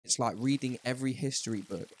It's like reading every history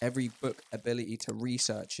book, every book ability to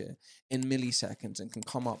research it in milliseconds and can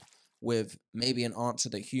come up with maybe an answer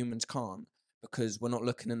that humans can't because we're not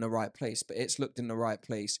looking in the right place. But it's looked in the right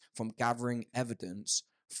place from gathering evidence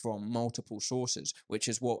from multiple sources, which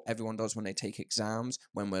is what everyone does when they take exams,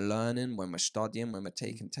 when we're learning, when we're studying, when we're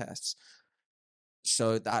taking tests.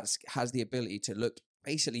 So that has the ability to look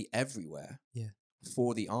basically everywhere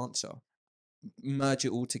for the answer, merge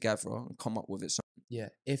it all together and come up with it. Yeah,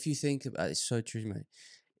 if you think about it, it's so true, mate.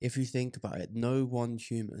 If you think about it, no one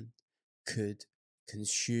human could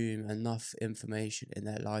consume enough information in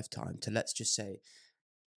their lifetime to, let's just say,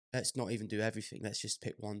 let's not even do everything. Let's just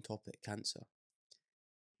pick one topic, cancer.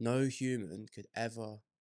 No human could ever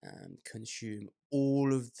consume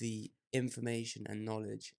all of the information and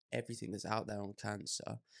knowledge, everything that's out there on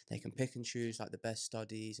cancer. They can pick and choose like the best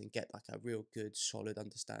studies and get like a real good, solid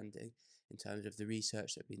understanding in terms of the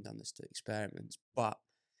research that have been done, the experiments. But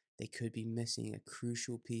they could be missing a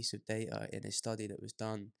crucial piece of data in a study that was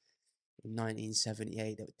done in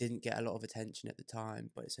 1978 that didn't get a lot of attention at the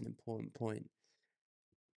time, but it's an important point.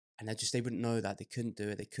 And they wouldn't know that. They couldn't do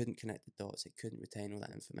it. They couldn't connect the dots. They couldn't retain all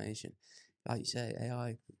that information. Like you say,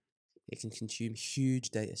 AI, it can consume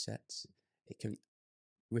huge data sets. It can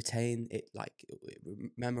retain it, like it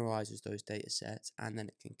memorizes those data sets, and then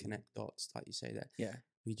it can connect dots, like you say, that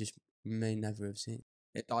we just may never have seen.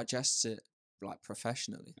 It digests it like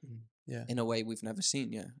professionally. Yeah. In a way we've never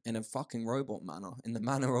seen, in a fucking robot manner, in the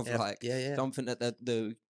manner of something that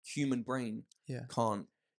the human brain can't.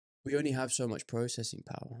 We only have so much processing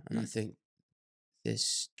power, and I think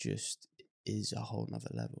this just is a whole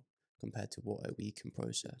nother level compared to what we can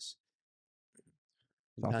process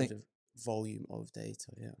in terms of volume of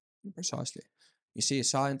data. Precisely. You see,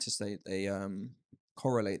 scientists they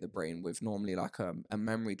correlate the brain with normally like a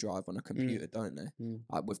memory drive on a computer, don't they?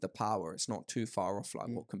 Like with the power, it's not too far off like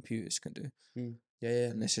what computers can do.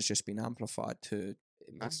 And this has just been amplified to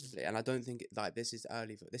massively. And I don't think this is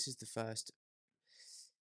early. This is the first,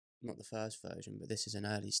 not the first version, but this is an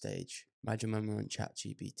early stage. Imagine when we're on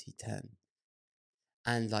ChatGPT 10,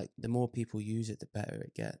 and like the more people use it, the better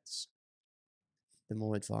it gets. The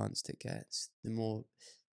more advanced it gets,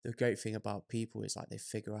 the great thing about people is like they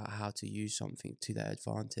figure out how to use something to their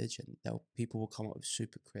advantage, and people will come up with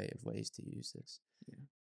super creative ways to use this,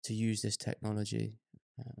 to use this technology,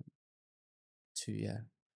 to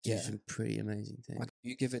do some pretty amazing things. Like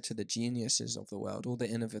you give it to the geniuses of the world, all the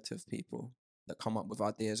innovative people that come up with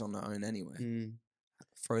ideas on their own anyway.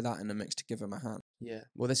 Throw that in the mix to give them a hand. Yeah,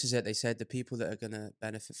 well, this is it. They said the people that are going to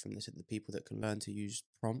benefit from this are the people that can learn to use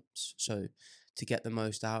prompts. So to get the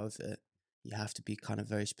most out of it, you have to be kind of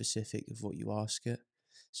very specific of what you ask it,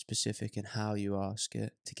 specific in how you ask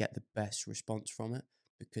it to get the best response from it,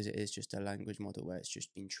 because it is just a language model where it's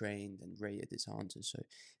just been trained and rated its answers. So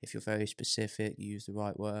if you're very specific, you use the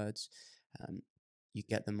right words, you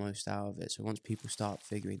get the most out of it. So once people start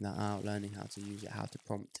figuring that out, learning how to use it, how to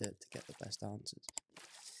prompt it to get the best answers,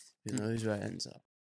 who knows where it ends up.